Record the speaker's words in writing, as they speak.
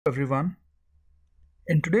Everyone,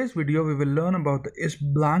 in today's video we will learn about the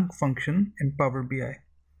Isblank function in Power BI.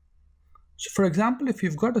 So for example, if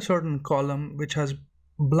you've got a certain column which has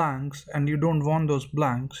blanks and you don't want those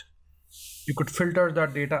blanks, you could filter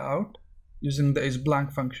that data out using the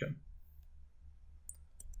Isblank function.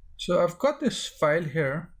 So I've got this file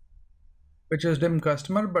here which is dim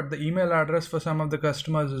customer, but the email address for some of the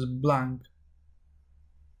customers is blank.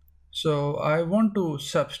 So I want to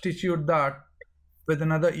substitute that with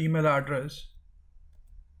another email address,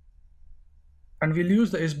 and we'll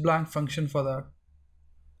use the Isblank function for that.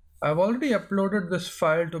 I've already uploaded this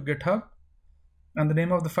file to GitHub, and the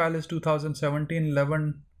name of the file is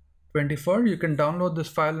 2017-11-24. You can download this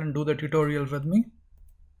file and do the tutorial with me.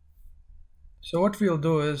 So what we'll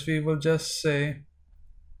do is we will just say,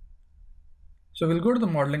 so we'll go to the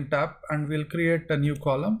modeling tab and we'll create a new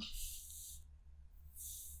column,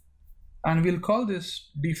 and we'll call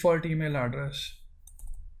this default email address.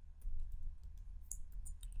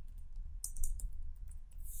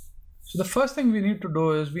 So the first thing we need to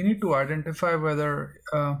do is we need to identify whether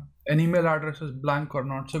an email address is blank or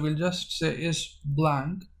not. So we'll just say is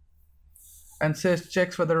blank and says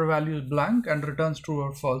checks whether a value is blank and returns true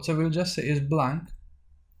or false. So we'll just say is blank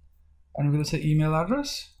and we'll say email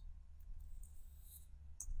address.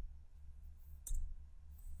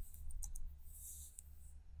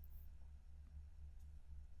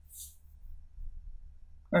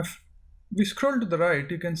 If we scroll to the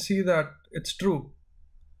right, you can see that it's true.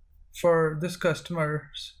 For this customer,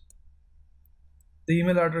 the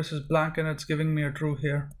email address is blank and it's giving me a true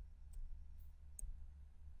here.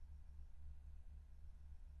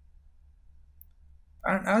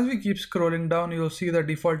 And as we keep scrolling down, you'll see the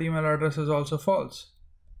default email address is also false.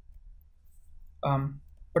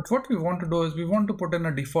 But what we want to do is we want to put in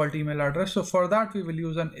a default email address. So for that, we will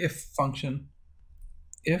use an if function.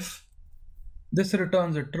 If this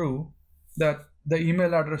returns a true, that the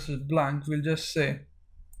email address is blank, we'll just say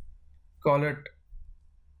call it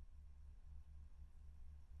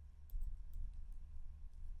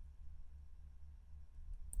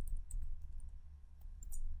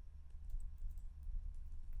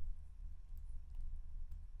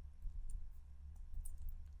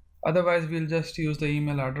otherwise we'll just use the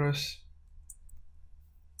email address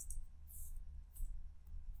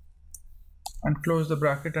and close the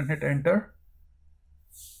bracket and hit enter.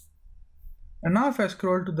 And now if I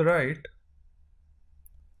scroll to the right,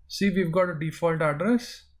 see, we've got a default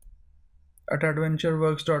address at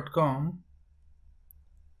adventureworks.com,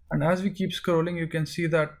 and as we keep scrolling, you can see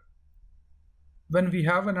that when we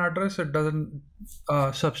have an address, it doesn't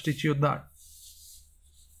substitute that.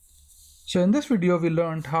 So in this video, we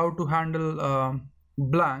learned how to handle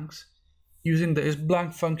blanks using the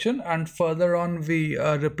Isblank function, and further on we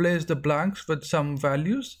replace the blanks with some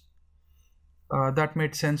values that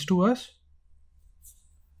made sense to us.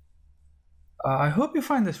 I hope you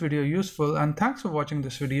find this video useful, and thanks for watching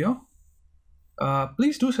this video.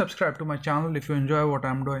 Please do subscribe to my channel if you enjoy what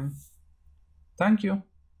I'm doing. Thank you.